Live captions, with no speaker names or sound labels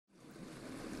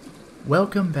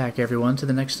Welcome back everyone to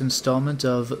the next installment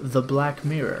of The Black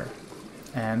Mirror,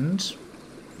 and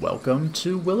welcome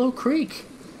to Willow Creek.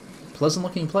 Pleasant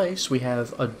looking place. We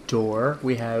have a door,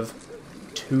 we have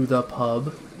to the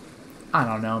pub. I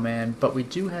don't know, man, but we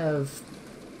do have...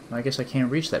 I guess I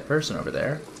can't reach that person over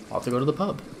there. I'll have to go to the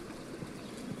pub.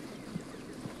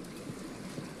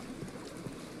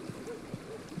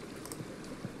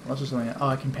 Unless there's something... Oh,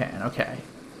 I can pan, okay.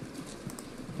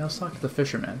 Now let's talk to the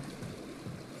fisherman.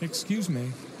 Excuse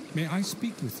me, may I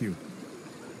speak with you?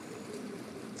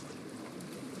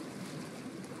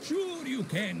 Sure you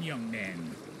can, young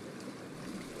man.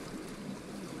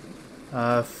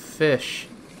 Fish.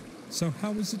 So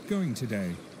how is it going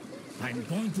today? I'm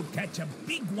going to catch a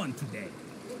big one today.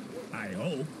 I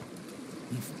hope.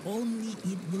 If only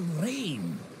it will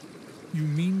rain. You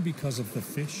mean because of the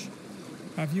fish?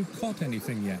 Have you caught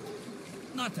anything yet?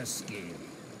 Not a scale.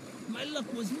 My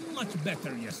luck was much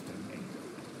better yesterday.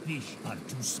 Fish are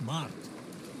too smart.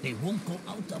 They won't go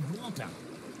out of water.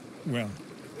 Well,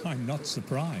 I'm not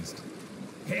surprised.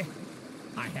 Heh,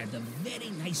 I had a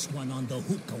very nice one on the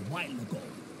hook a while ago.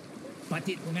 But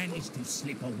it managed to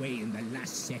slip away in the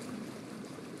last second.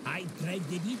 I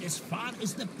dragged it in as far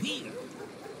as the pier.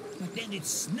 But then it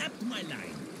snapped my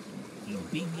line. The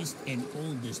biggest and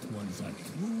oldest ones are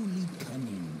truly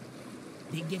cunning.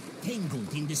 They get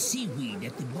tangled in the seaweed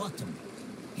at the bottom.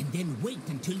 And then wait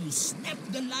until you snap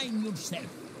the line yourself.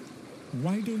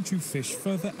 Why don't you fish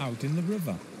further out in the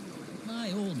river?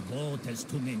 My old boat has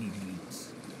too many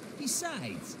leaks.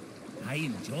 Besides, I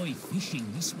enjoy fishing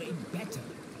this way better.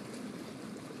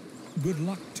 Good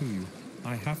luck to you.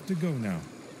 I have to go now.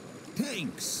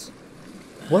 Thanks.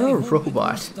 What a I hope it will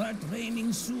robot. start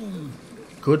raining soon.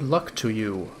 Good luck to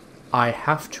you. I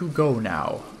have to go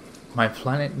now. My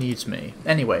planet needs me.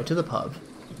 Anyway, to the pub.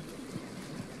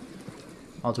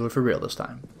 I'll do it for real this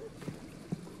time.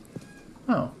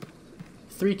 Oh.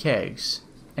 3 kegs.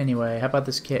 Anyway, how about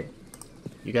this kid?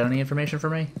 You got any information for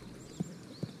me?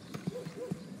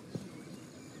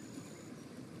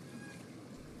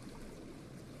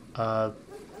 Are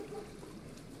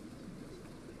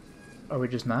we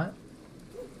just not?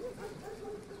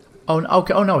 Oh,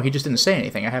 okay. Oh no, he just didn't say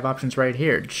anything. I have options right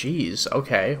here. Jeez.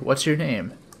 Okay. What's your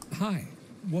name? Hi,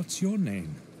 what's your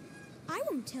name? I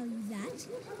won't tell you that.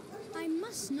 I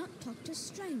must not talk to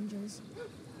strangers,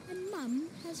 and Mum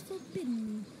has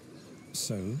forbidden me.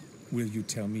 So, will you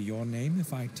tell me your name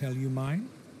if I tell you mine?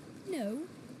 No,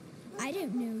 I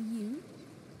don't know you.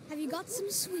 Have you got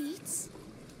some sweets?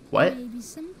 What? Maybe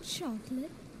some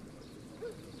chocolate?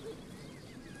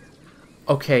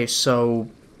 Okay, so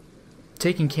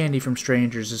taking candy from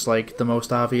strangers is like the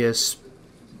most obvious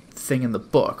thing in the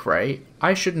book, right?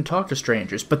 I shouldn't talk to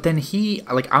strangers, but then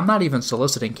I'm not even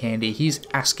soliciting candy, he's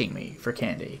asking me for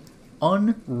candy.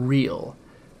 Unreal.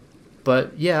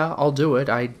 But yeah, I'll do it.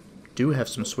 I do have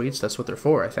some sweets, that's what they're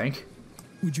for, I think.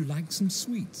 Would you like some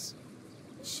sweets?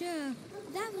 Sure,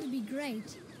 that would be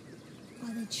great.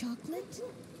 Are they chocolate?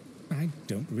 I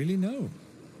don't really know.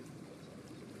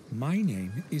 My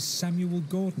name is Samuel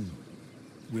Gordon.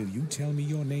 Will you tell me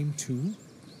your name too?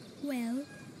 Well,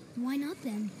 why not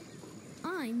then?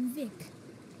 I'm Vic.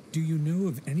 Do you know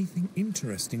of anything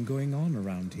interesting going on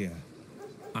around here?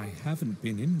 I haven't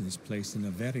been in this place in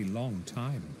a very long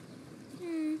time.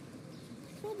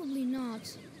 Probably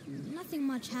not. Nothing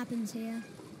much happens here.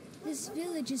 This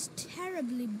village is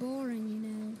terribly boring, you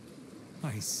know.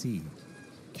 I see.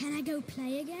 Can I go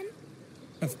play again?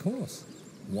 Of course.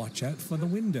 Watch out for the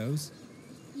windows.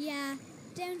 Yeah,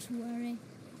 don't worry.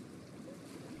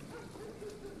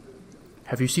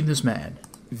 Have you seen this man?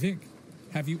 Vic,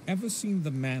 have you ever seen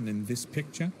the man in this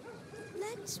picture?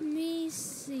 Let me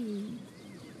see.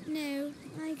 No,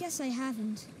 I guess I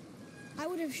haven't. I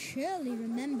would have surely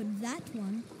remembered that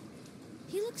one.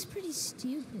 He looks pretty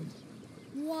stupid.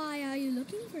 Why are you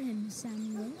looking for him,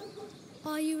 Samuel?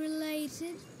 Are you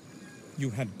related? You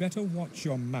had better watch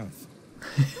your mouth.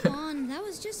 Come on, that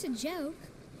was just a joke.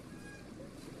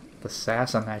 The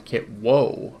sass on that kid.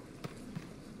 Whoa.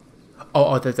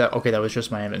 Okay, that was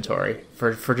just my inventory.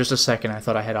 For just a second, I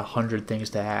thought I had 100 things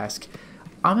to ask.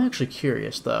 I'm actually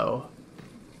curious, though.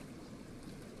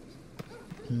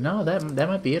 No, that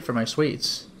might be it for my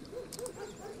sweets.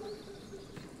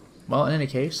 Well, in any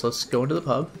case, let's go into the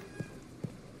pub.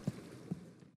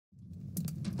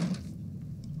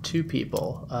 2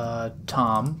 people.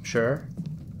 Tom, sure.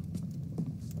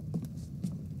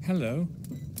 Hello.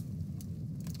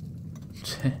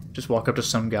 Just walk up to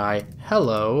some guy.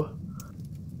 Hello.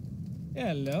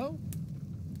 Hello.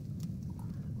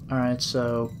 Alright,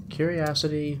 so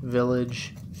Curiosity,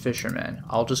 Village, Fisherman.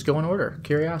 I'll just go in order.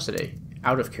 Curiosity.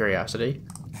 Out of curiosity.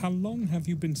 How long have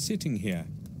you been sitting here?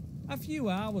 A few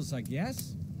hours, I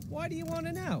guess. Why do you want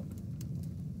to know?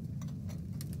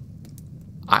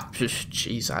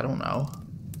 Jeez, I don't know.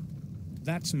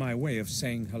 That's my way of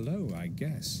saying hello, I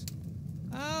guess.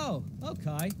 Oh,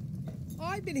 okay.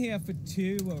 I've been here for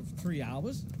 2 or 3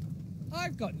 hours.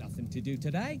 I've got nothing to do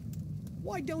today.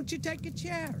 Why don't you take a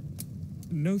chair?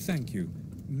 No, thank you.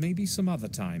 Maybe some other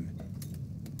time.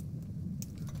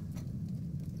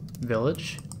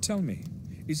 Village? Tell me,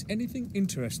 is anything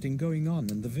interesting going on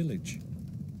in the village?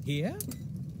 Here?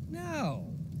 No.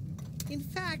 In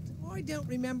fact, I don't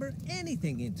remember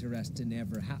anything interesting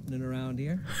ever happening around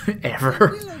here. Ever.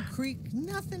 Willow Creek,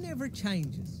 nothing ever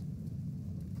changes.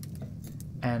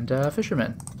 And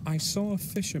fisherman. I saw a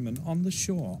fisherman on the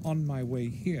shore on my way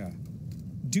here.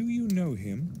 Do you know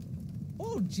him?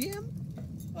 Oh, Jim?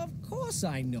 Of course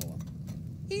I know him.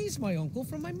 He's my uncle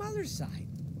from my mother's side.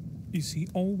 Is he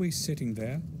always sitting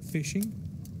there, fishing?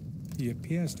 He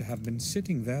appears to have been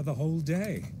sitting there the whole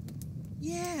day.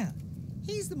 Yeah,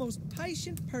 he's the most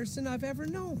patient person I've ever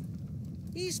known.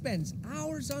 He spends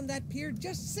hours on that pier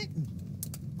just sitting.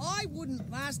 I wouldn't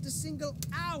last a single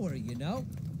hour, you know.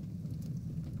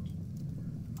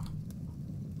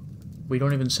 We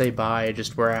don't even say bye,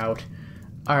 just we're out.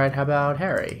 Alright, how about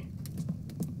Harry?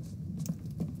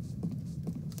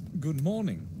 Good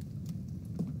morning.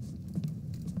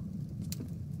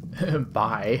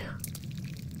 Bye.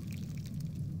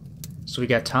 So we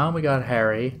got Tom, we got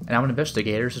Harry, and I'm an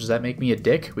investigator, so does that make me a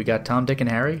dick? We got Tom, Dick, and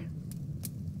Harry?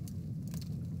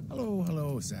 Hello,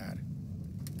 hello, sir.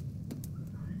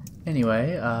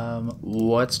 Anyway,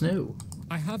 what's new?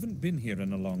 I haven't been here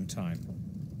in a long time.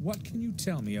 What can you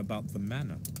tell me about the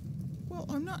manor? Well,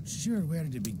 I'm not sure where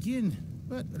to begin,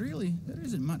 but really, there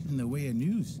isn't much in the way of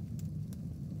news.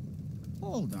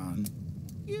 Hold on.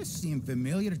 You seem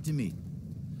familiar to me.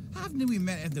 Haven't we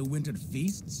met at the winter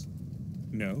feasts?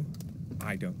 No,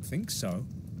 I don't think so.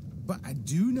 But I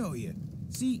do know you.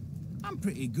 See, I'm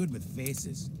pretty good with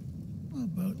faces. What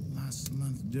about last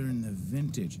month during the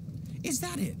vintage? Is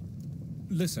that it?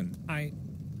 Listen,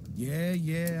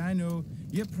 Yeah, I know.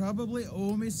 You probably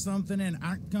owe me something and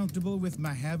aren't comfortable with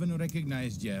my having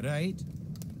recognized you, right?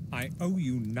 I owe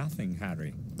you nothing,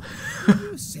 Harry.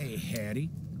 You say Harry.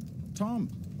 Tom,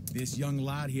 this young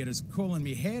lad here is calling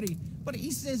me Harry, but he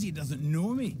says he doesn't know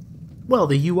me. Well,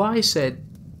 the UI said...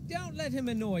 Don't let him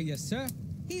annoy you, sir.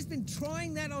 He's been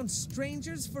trying that on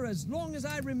strangers for as long as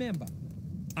I remember.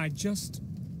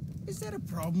 Is there a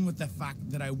problem with the fact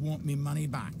that I want me money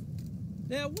back?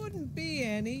 There wouldn't be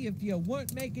any if you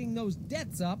weren't making those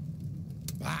debts up.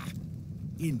 Bah!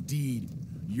 Indeed.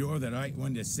 You're the right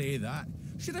one to say that.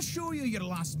 Should I show you your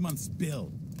last month's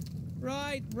bill?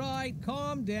 Right,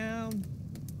 calm down.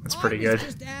 That's pretty I good.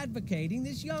 was just advocating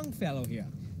this young fellow here,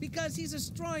 because he's a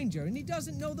stranger and he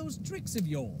doesn't know those tricks of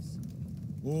yours.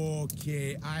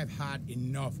 Okay, I've had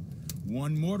enough.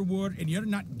 One more word and you're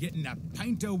not getting a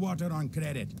pint of water on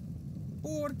credit.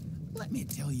 Or, let me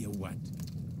tell you what.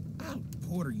 I'll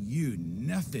pour you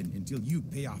nothing until you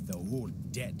pay off the whole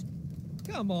debt.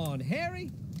 Come on,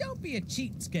 Harry. Don't be a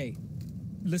cheapskate.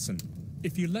 Listen,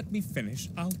 if you let me finish,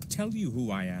 I'll tell you who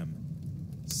I am.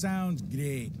 Sounds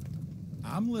great.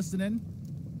 I'm listening.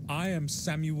 I am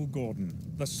Samuel Gordon,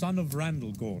 the son of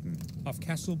Randall Gordon, of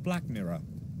Castle Blackmirror.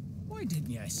 Why didn't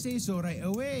you say so right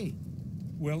away?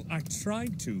 Well, I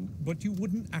tried to, but you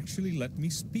wouldn't actually let me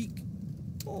speak.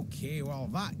 Okay, well,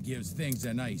 that gives things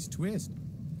a nice twist.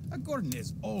 A Gordon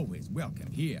is always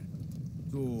welcome here.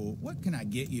 So, what can I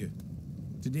get you?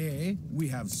 Today, we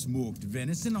have smoked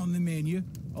venison on the menu,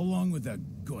 along with a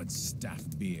good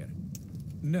stuffed beer.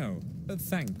 No,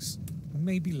 thanks.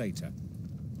 Maybe later.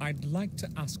 I'd like to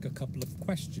ask a couple of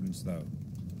questions, though.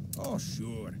 Oh,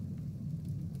 sure.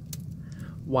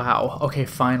 Wow, okay,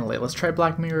 finally. Let's try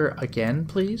Black Mirror again,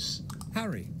 please.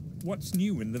 Harry, what's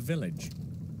new in the village?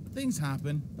 Things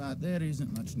happen, but there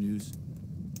isn't much news.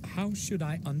 How should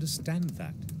I understand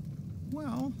that?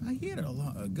 Well, I hear a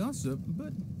lot of gossip,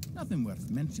 but nothing worth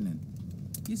mentioning.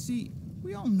 You see,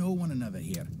 we all know one another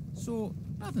here, so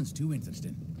nothing's too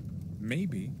interesting.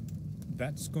 Maybe.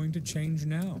 That's going to change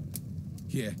now.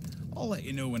 Yeah, I'll let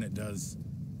you know when it does.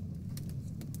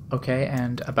 Okay,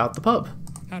 and about the pub.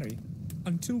 Harry,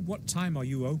 until what time are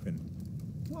you open?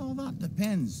 Well, that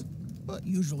depends, but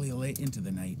usually late into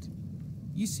the night.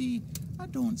 You see, I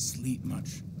don't sleep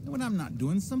much, and when I'm not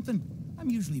doing something, I'm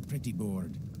usually pretty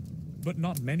bored. But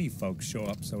not many folks show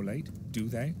up so late, do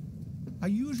they? I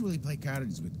usually play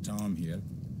cards with Tom here,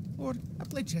 or I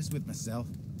play chess with myself.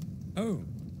 Oh,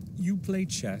 you play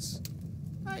chess?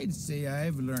 I'd say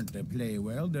I've learned to play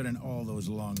well during all those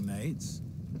long nights.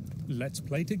 Let's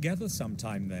play together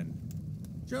sometime then.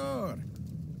 Sure.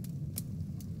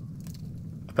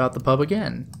 About the pub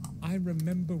again. I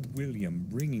remember William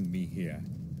bringing me here.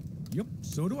 Yup,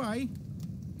 so do I.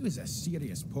 He was a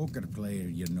serious poker player,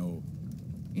 you know.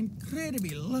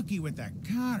 Incredibly lucky with the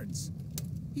cards.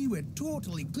 He would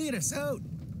totally clear us out,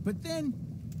 but then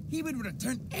he would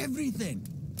return everything.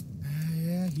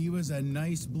 Yeah, he was a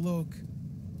nice bloke.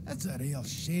 That's a real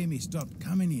shame he stopped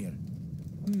coming here.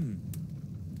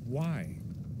 Why?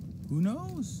 Who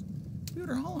knows? We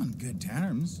were all on good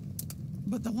terms.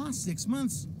 But the last 6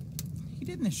 months, he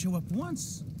didn't show up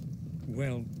once.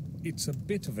 Well, it's a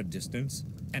bit of a distance,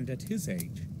 and at his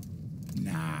age.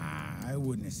 Nah, I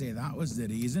wouldn't say that was the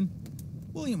reason.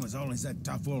 William was always a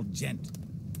tough old gent.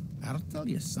 I'll tell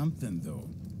you something, though.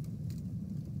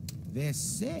 They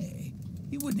say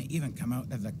he wouldn't even come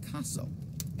out of the castle,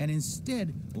 and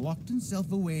instead locked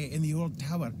himself away in the old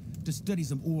tower to study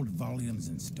some old volumes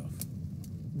and stuff.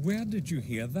 Where did you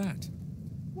hear that?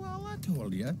 Well, I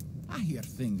told you, I hear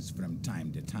things from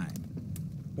time to time.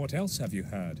 What else have you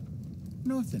heard?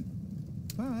 Nothing.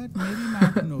 But maybe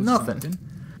Mark knows Nothing. something.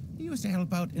 He used to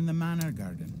help out in the manor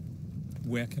garden.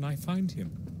 Where can I find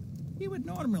him? He would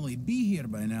normally be here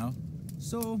by now,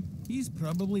 so he's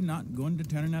probably not going to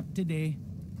turn up today.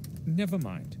 Never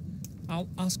mind. I'll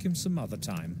ask him some other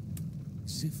time.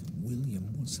 As if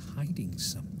William was hiding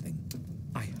something.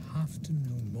 I have to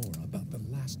know more about the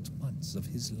last months of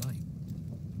his life.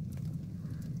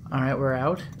 Alright, we're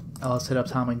out. Let's hit up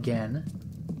Tom again.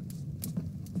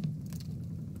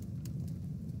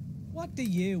 What do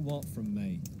you want from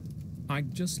me?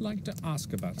 I'd just like to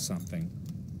ask about something.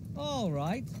 All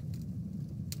right.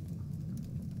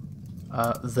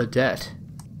 The debt.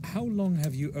 How long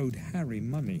have you owed Harry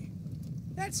money?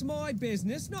 That's my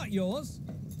business, not yours.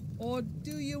 Or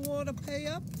do you want to pay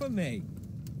up for me?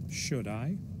 Should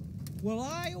I? Well,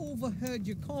 I overheard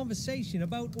your conversation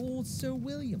about old Sir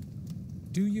William.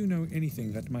 Do you know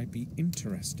anything that might be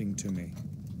interesting to me?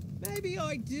 Maybe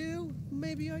I do,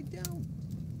 maybe I don't.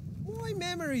 My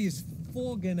memory is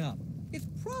fogging up. It's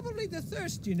probably the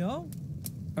thirst, you know.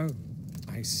 Oh,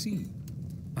 I see.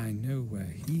 I know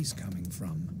where he's coming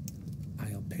from.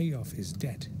 I'll pay off his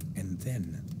debt, and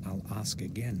then I'll ask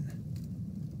again.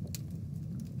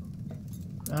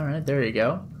 Alright, there you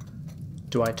go.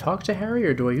 Do I talk to Harry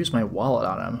or do I use my wallet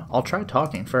on him? I'll try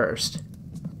talking first.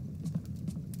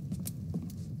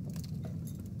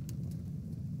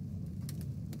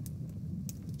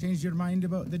 Changed your mind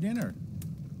about the dinner?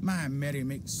 My Mary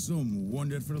makes some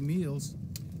wonderful meals.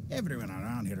 Everyone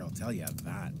around here will tell you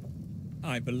that.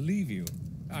 I believe you.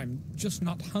 I'm just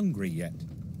not hungry yet.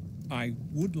 I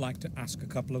would like to ask a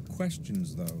couple of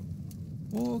questions, though.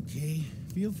 Okay,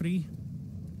 feel free.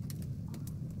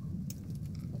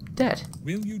 Debt.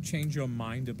 Will you change your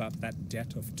mind about that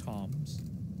debt of Tom's?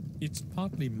 It's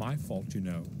partly my fault, you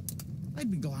know. I'd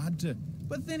be glad to,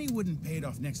 but then he wouldn't pay it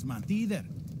off next month either.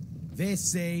 They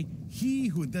say he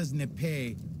who doesn't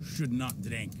pay should not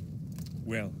drink.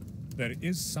 Well, there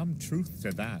is some truth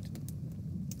to that.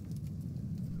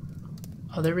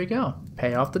 Oh, there we go.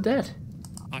 Pay off the debt.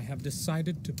 I have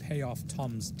decided to pay off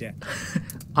Tom's debt.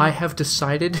 I have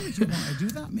decided. Why would you want to do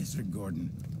that, Mr.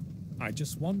 Gordon? I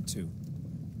just want to.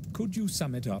 Could you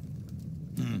sum it up?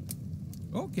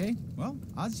 Okay, well,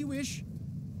 as you wish.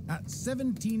 At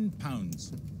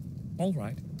 £17. All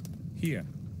right. Here.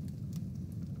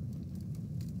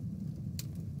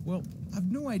 Well, I've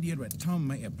no idea what Tom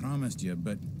might have promised you,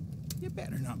 but you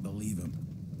better not believe him.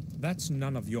 That's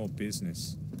none of your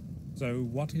business. So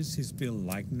what is his bill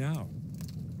like now?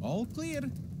 All clear.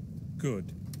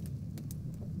 Good.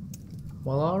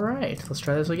 Well, alright. Let's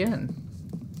try this again.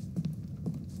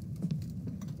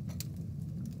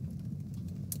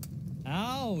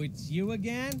 Oh, it's you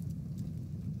again?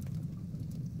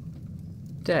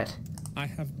 Debt. I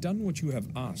have done what you have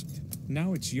asked.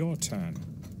 Now it's your turn.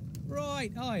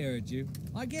 Right, I heard you.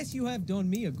 I guess you have done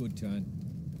me a good turn.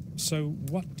 So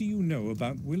what do you know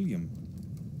about William?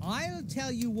 I'll tell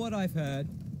you what I've heard.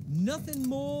 Nothing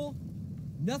more,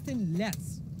 nothing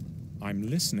less. I'm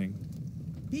listening.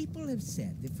 People have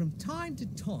said that from time to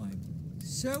time,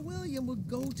 Sir William would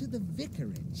go to the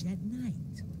vicarage at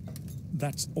night.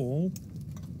 That's all?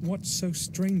 What's so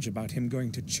strange about him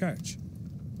going to church?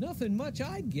 Nothing much,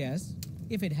 I'd guess,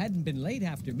 if it hadn't been late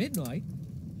after midnight.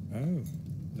 Oh,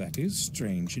 that is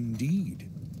strange indeed.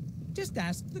 Just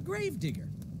ask the gravedigger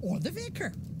or the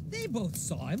vicar. They both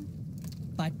saw him.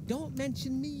 But don't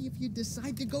mention me if you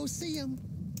decide to go see him.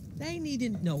 They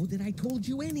needn't know that I told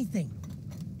you anything.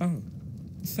 Oh,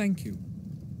 thank you.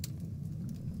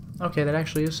 Okay, that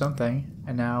actually is something.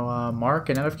 And now, Mark,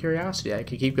 and out of curiosity, I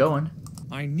could keep going.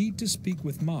 I need to speak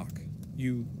with Mark.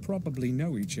 You probably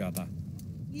know each other.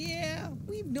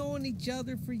 We've known each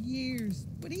other for years,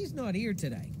 but he's not here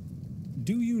today.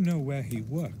 Do you know where he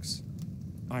works?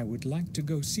 I would like to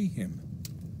go see him.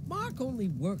 Mark only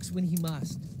works when he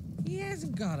must. He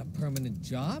hasn't got a permanent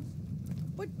job.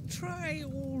 But try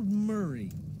old Murray.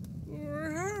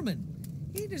 Or Herman.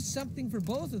 He does something for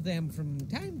both of them from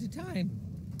time to time.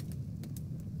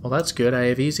 Well, that's good. I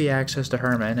have easy access to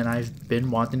Herman, and I've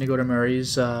been wanting to go to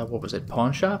Murray's, what was it,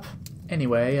 pawn shop?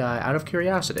 Anyway, out of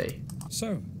curiosity.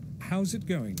 So, how's it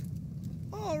going?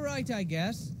 All right, I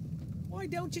guess. Why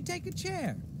don't you take a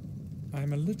chair?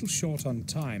 I'm a little short on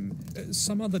time.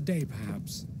 Some other day,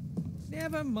 perhaps.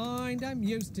 Never mind, I'm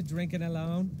used to drinking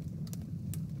alone.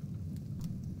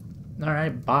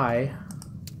 Alright, bye.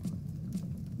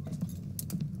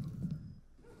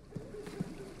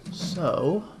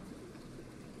 So...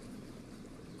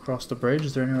 Across the bridge,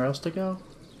 is there anywhere else to go?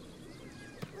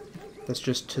 That's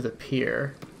just to the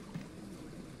pier.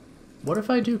 What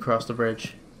if I do cross the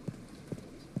bridge?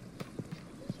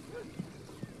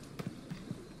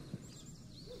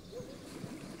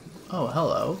 Oh,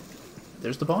 hello.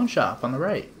 There's the pawn shop on the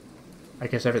right. I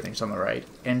guess everything's on the right.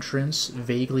 Entrance,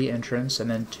 vaguely entrance, and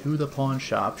then to the pawn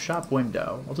shop. Shop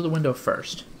window. I'll do the window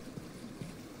first.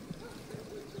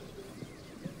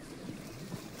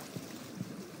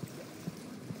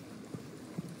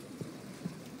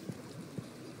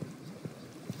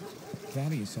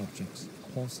 Various objects.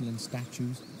 Porcelain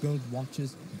statues, gold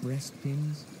watches, breast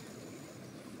pins.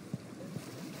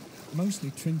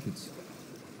 Mostly trinkets.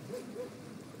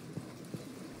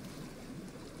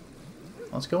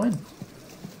 Let's go in.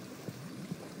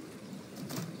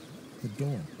 The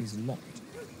door is locked.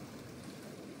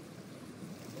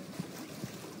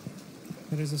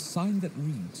 There is a sign that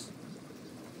reads,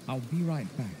 "I'll be right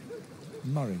back.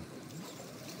 Murray."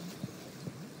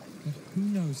 But who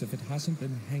knows if it hasn't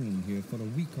been hanging here for a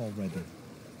week already.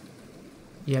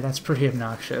 Yeah, that's pretty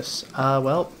obnoxious.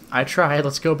 Well, I tried.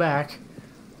 Let's go back.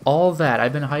 All that.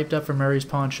 I've been hyped up for Murray's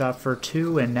pawn shop for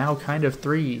 2 and now kind of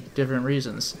 3 different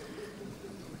reasons.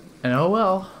 And oh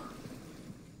well.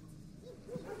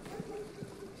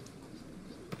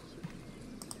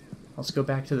 Let's go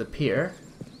back to the pier.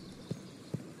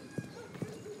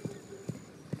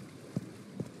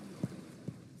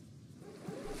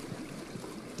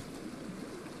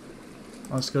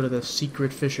 Let's go to the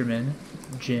secret fisherman,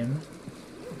 Jim.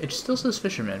 It still says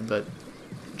fisherman, but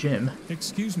Jim.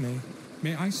 Excuse me,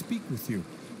 may I speak with you?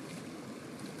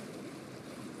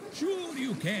 Sure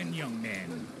you can, young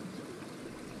man.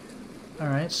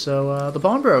 Alright, so, the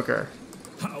pawnbroker.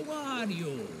 How are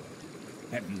you?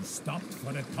 Have you stopped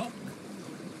for a talk?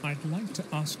 I'd like to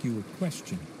ask you a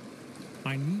question.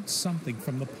 I need something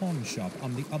from the pawn shop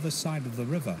on the other side of the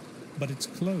river, but it's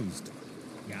closed.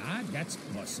 Yeah, that's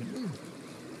possible.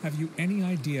 Have you any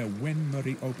idea when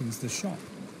Murray opens the shop?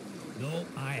 No,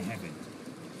 I haven't.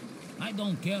 I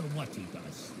don't care what he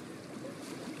does.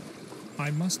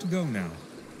 I must go now.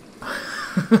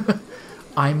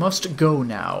 I must go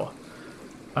now.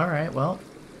 Alright, well.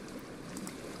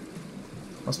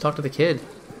 Let's talk to the kid.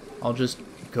 I'll just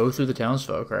go through the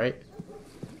townsfolk, right?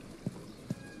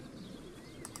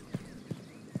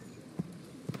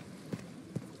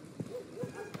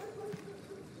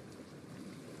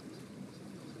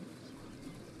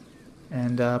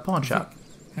 And, pawn shop.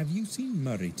 Have you seen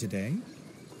Murray today?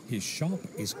 His shop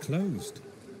is closed.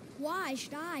 Why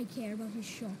should I care about his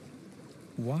shop?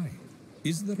 Why?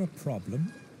 Is there a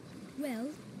problem? Well,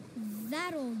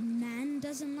 that old man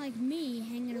doesn't like me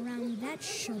hanging around that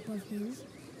shop of his.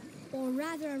 Or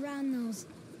rather around those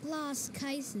glass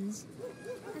cases.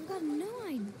 I've got no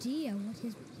idea what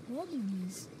his problem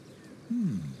is.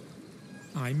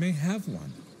 I may have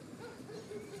one.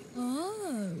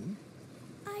 Oh,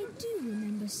 I do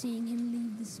remember seeing him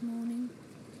leave this morning.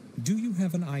 Do you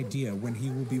have an idea when he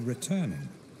will be returning?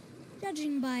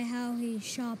 Judging by how he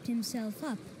sharpened himself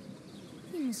up,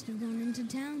 he must have gone into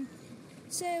town.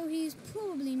 So he's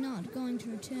probably not going to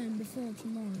return before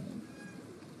tomorrow.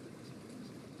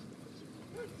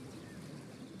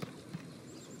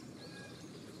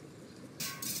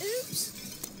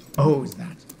 Oops! Oh, What was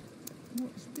that?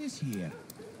 What's this here?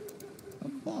 A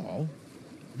ball?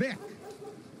 Vic!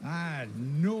 I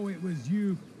know it was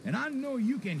you, and I know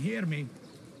you can hear me.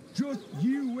 Just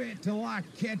you wait till I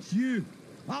catch you.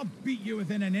 I'll beat you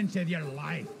within an inch of your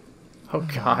life. oh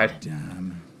God.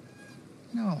 Damn.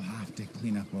 I'll have to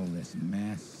clean up all this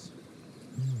mess.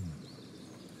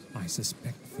 I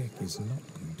suspect Vic is not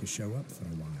going to show up for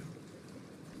a while.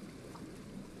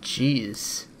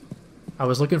 Jeez. I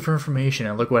was looking for information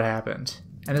and look what happened.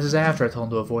 And this is after I told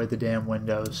him to avoid the damn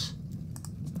windows.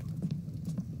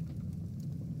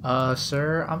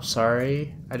 Sir, I'm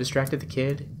sorry. I distracted the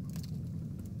kid.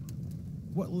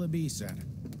 What'll it be, sir?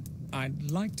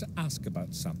 I'd like to ask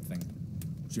about something.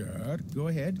 Sure, go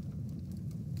ahead.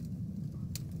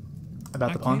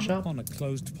 About the pawn I came shop? upon a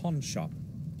closed pawn shop.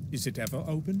 Is it ever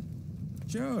open?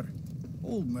 Sure.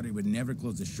 Old Murray would never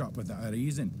close the shop without a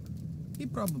reason. He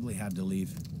probably had to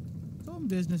leave. Some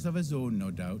business of his own,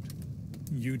 no doubt.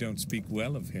 You don't speak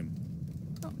well of him.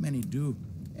 Not many do.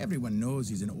 Everyone knows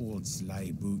he's an old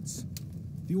sly boots.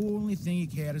 The only thing he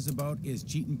cares about is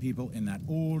cheating people in that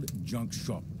old junk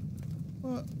shop.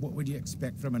 What would you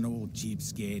expect from an old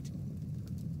cheapskate?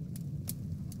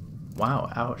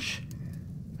 Wow, ouch.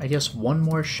 I guess one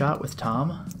more shot with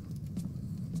Tom.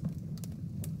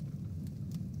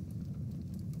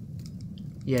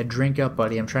 Yeah, drink up,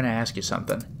 buddy. I'm trying to ask you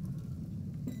something.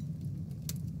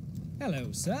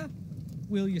 Hello, sir.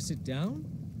 Will you sit down?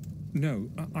 No,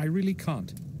 I really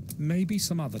can't. Maybe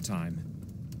some other time.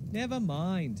 Never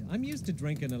mind. I'm used to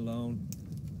drinking alone.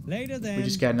 Later then. We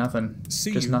just got nothing.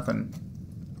 See Just you. nothing.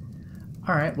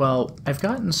 Alright, well, I've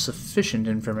gotten sufficient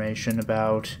information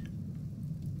about,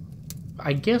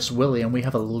 I guess, William. We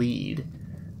have a lead.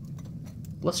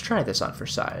 Let's try this on for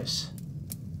size.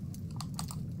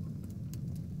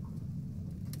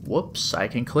 Whoops, I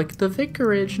can click the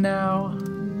vicarage now.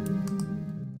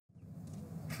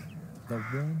 The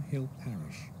Warm Hill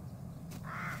Parish.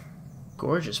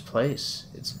 Gorgeous place.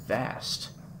 It's vast.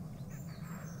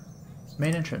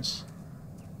 Main entrance.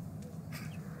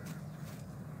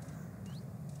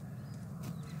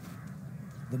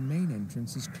 The main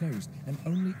entrance is closed and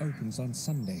only opens on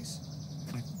Sundays.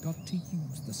 I've got to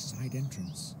use the side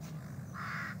entrance.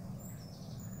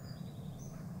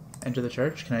 Enter the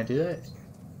church. Can I do that?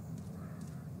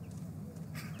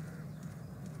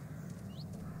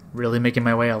 Really making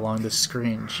my way along the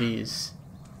screen. Jeez.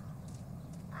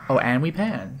 Oh, and we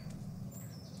pan.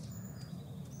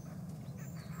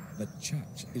 The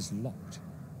church is locked.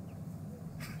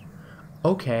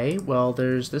 Okay, well,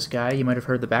 there's this guy. You might have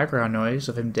heard the background noise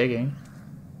of him digging.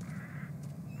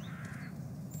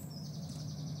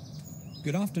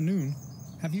 Good afternoon.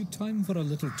 Have you time for a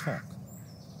little talk?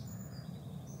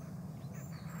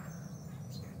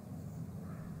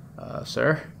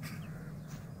 Sir?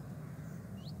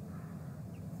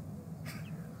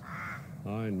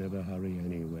 I never hurry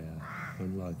anywhere,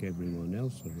 unlike everyone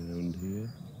else around here.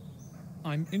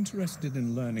 I'm interested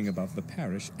in learning about the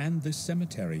parish and this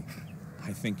cemetery.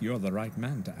 I think you're the right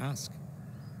man to ask.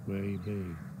 Maybe.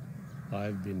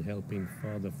 I've been helping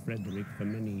Father Frederick for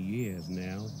many years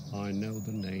now. I know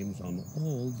the names on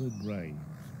all the graves.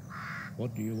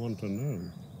 What do you want to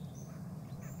know?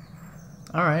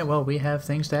 Alright, well, we have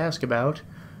things to ask about.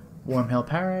 Warm Hill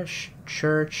Parish,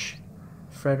 Church,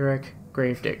 Frederick,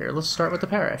 Gravedigger. Let's start with the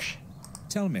parish.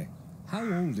 Tell me, how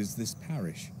old is this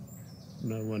parish?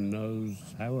 No one knows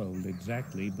how old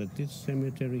exactly, but this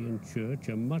cemetery and church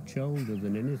are much older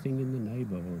than anything in the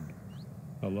neighborhood.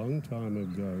 A long time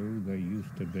ago, they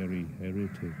used to bury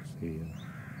heretics here.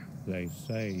 They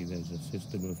say there's a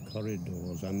system of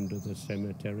corridors under the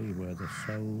cemetery where the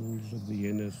souls of the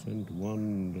innocent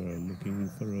wander looking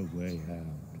for a way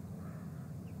out.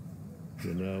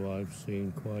 You know, I've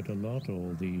seen quite a lot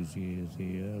all these years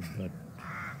here, but...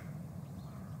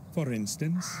 For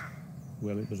instance?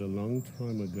 Well, it was a long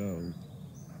time ago,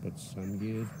 but some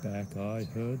years back I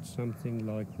heard something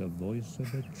like the voice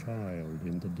of a child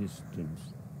in the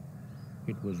distance.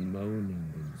 It was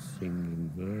moaning and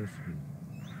singing verses.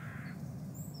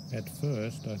 At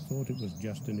first I thought it was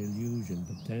just an illusion,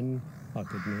 but then I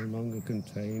could no longer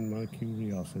contain my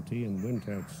curiosity and went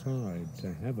outside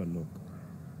to have a look.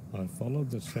 I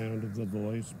followed the sound of the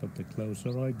voice, but the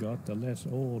closer I got, the less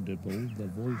audible the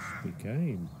voice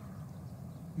became.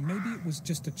 Maybe it was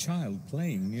just a child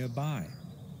playing nearby.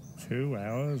 2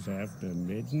 hours after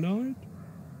midnight?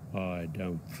 I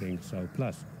don't think so.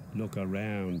 Plus, look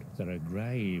around. There are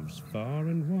graves far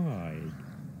and wide.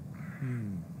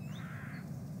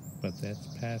 But that's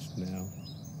past now.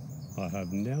 I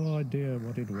have no idea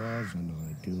what it was, and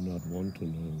I do not want to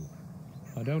know.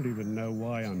 I don't even know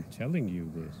why I'm telling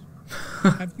you this.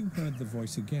 Have you heard the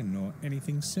voice again, or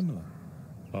anything similar?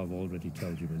 I've already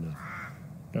told you enough.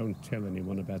 Don't tell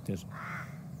anyone about this.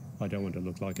 I don't want to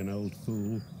look like an old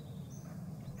fool.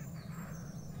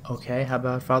 Okay, how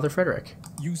about Father Frederick?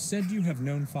 You said you have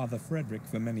known Father Frederick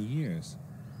for many years.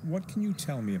 What can you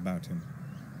tell me about him?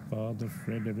 Father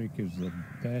Frederick is the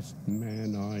best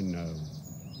man I know.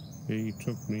 He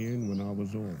took me in when I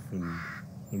was orphaned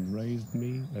and raised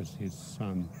me as his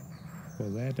son. For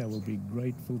that I will be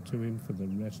grateful to him for the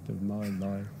rest of my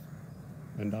life,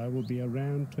 and I will be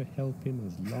around to help him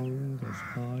as long as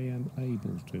I am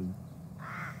able to.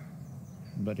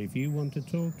 But if you want to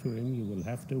talk to him, you will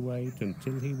have to wait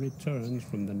until he returns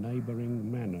from the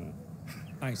neighboring manor.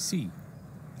 I see.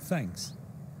 Thanks.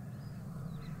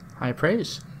 High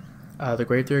praise. The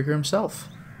Gravedigger himself.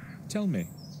 Tell me,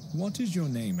 what is your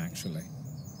name actually?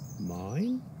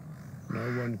 Mine? No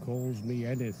one calls me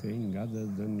anything other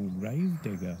than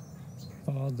Gravedigger.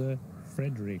 Father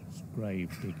Frederick's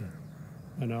Gravedigger.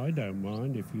 And I don't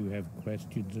mind if you have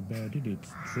questions about it.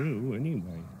 It's true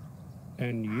anyway.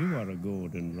 And you are a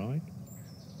Gordon, right?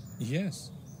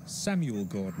 Yes, Samuel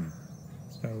Gordon.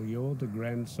 So you're the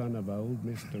grandson of old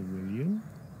Mr. William?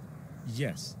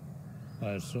 Yes,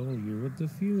 I saw you at the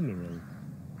funeral.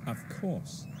 of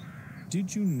course.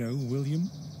 Did you know William?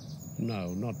 No,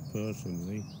 not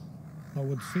personally. I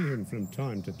would see him from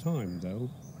time to time, though.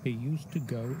 He used to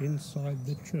go inside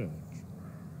the church.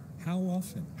 How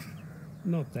often?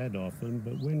 Not that often,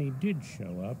 but when he did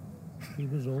show up, he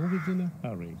was always in a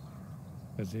hurry,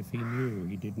 as if he knew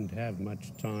he didn't have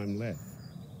much time left.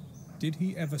 Did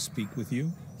he ever speak with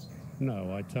you?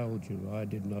 No, I told you, I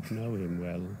did not know him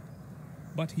well.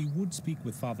 But he would speak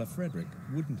with Father Frederick,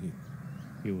 wouldn't he?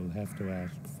 You will have to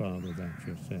ask Father that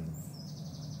yourself.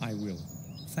 I will.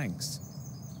 Thanks.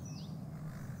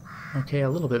 Okay, a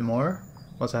little bit more.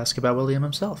 Let's ask about William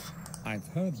himself. I've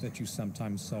heard that you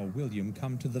sometimes saw William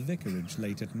come to the vicarage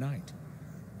late at night.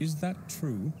 Is that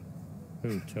true?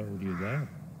 Who told you that?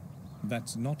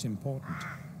 That's not important.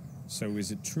 So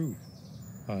is it true?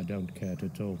 I don't care to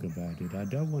talk about it. I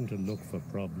don't want to look for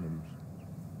problems.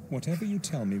 Whatever you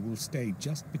tell me will stay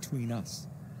just between us.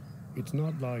 It's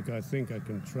not like I think I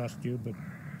can trust you, but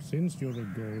since you're a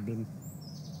Gordon,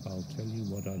 I'll tell you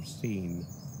what I've seen.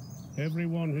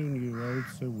 Everyone who knew old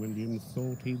Sir William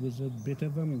thought he was a bit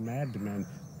of a madman.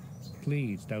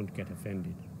 Please don't get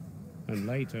offended. And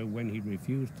later, when he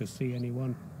refused to see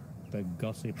anyone, the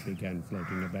gossip began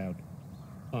floating about.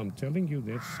 I'm telling you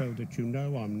this so that you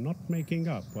know I'm not making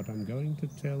up what I'm going to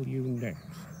tell you next.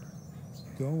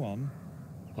 Go on.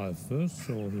 I first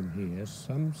saw him here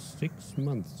some 6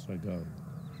 months ago.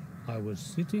 I was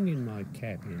sitting in my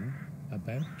cabin,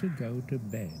 about to go to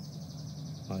bed.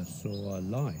 I saw a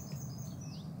light.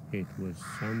 It was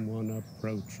someone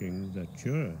approaching the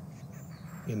church.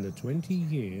 In the 20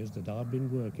 years that I've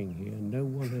been working here, no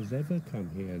one has ever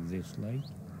come here this late.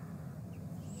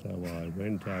 So I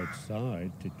went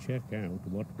outside to check out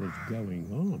what was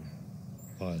going on.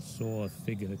 I saw a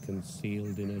figure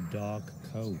concealed in a dark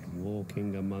coat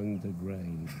walking among the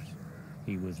graves.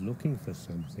 He was looking for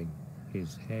something,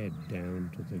 his head down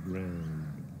to the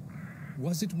ground.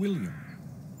 Was it William?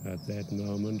 At that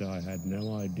moment, I had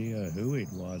no idea who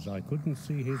it was. I couldn't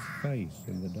see his face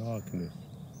in the darkness.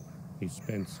 He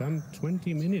spent some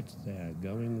 20 minutes there,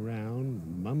 going round,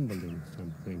 mumbling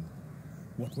something.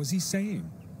 What was he saying?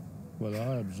 Well,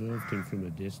 I observed him from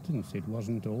a distance. It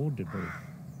wasn't audible.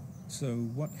 So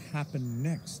what happened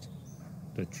next?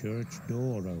 The church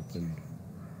door opened,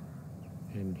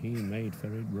 and he made for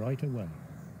it right away.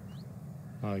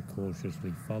 I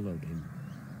cautiously followed him.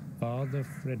 Father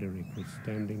Frederick was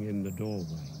standing in the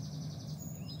doorway.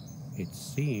 It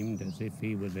seemed as if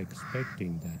he was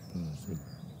expecting that person.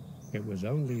 It was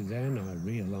only then I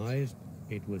realized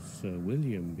it was Sir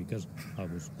William, because I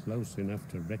was close enough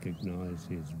to recognize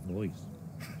his voice.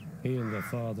 He and the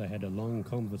father had a long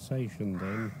conversation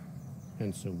then,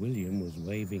 and Sir William was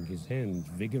waving his hands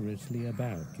vigorously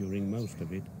about during most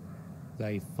of it.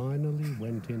 They finally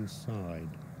went inside,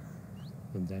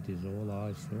 and that is all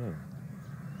I saw.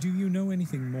 Do you know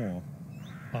anything more?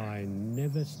 I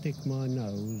never stick my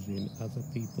nose in other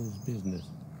people's business.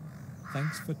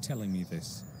 Thanks for telling me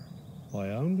this. I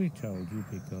only told you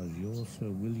because you're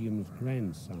Sir William's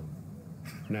grandson.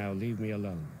 Now leave me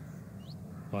alone.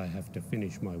 I have to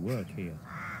finish my work here.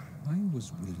 Why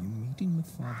was William meeting with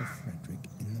Father Frederick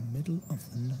in the middle of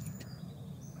the night?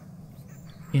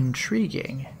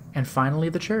 Intriguing. And finally,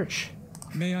 the church.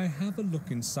 May I have a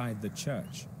look inside the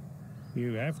church?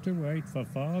 You have to wait for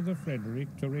Father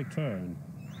Frederick to return.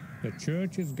 The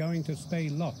church is going to stay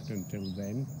locked until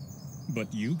then.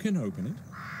 But you can open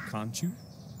it, can't you?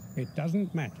 It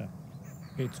doesn't matter.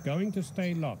 It's going to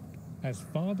stay locked, as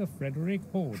Father Frederick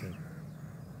ordered.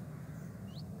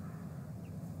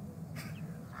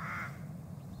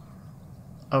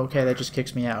 Okay, that just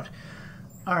kicks me out.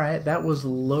 Alright, that was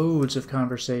loads of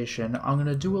conversation. I'm going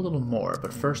to do a little more,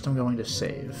 but first I'm going to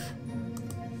save.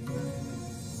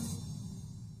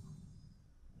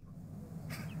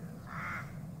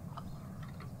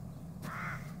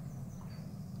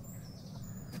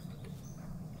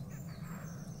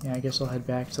 Yeah, I guess I'll head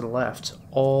back to the left,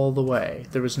 all the way.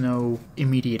 There was no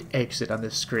immediate exit on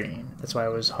this screen. That's why I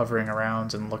was hovering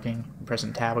around and looking,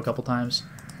 pressing tab a couple times.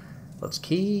 Let's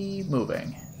keep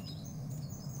moving.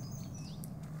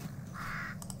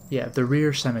 Yeah, the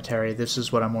rear cemetery, this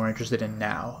is what I'm more interested in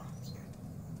now.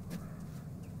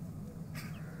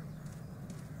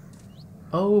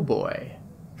 Oh boy.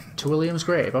 To William's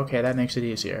grave. Okay, that makes it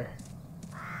easier.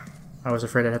 I was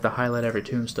afraid I'd have to highlight every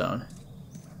tombstone.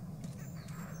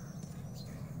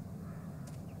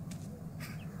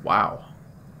 Wow.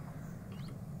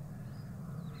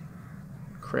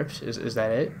 Crypt? Is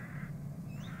that it?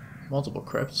 Multiple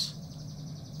crypts.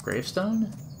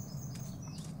 Gravestone?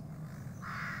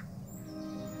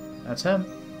 That's him.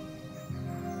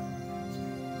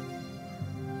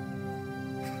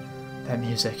 That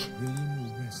music. William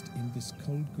will rest in this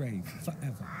cold grave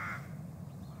forever.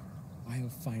 I'll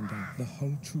find out the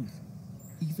whole truth,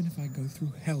 even if I go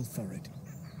through hell for it.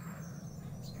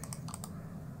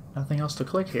 Nothing else to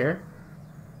click here.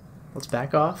 Let's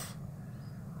back off.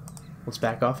 Let's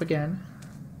back off again.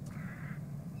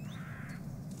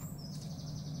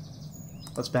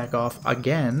 Let's back off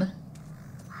again.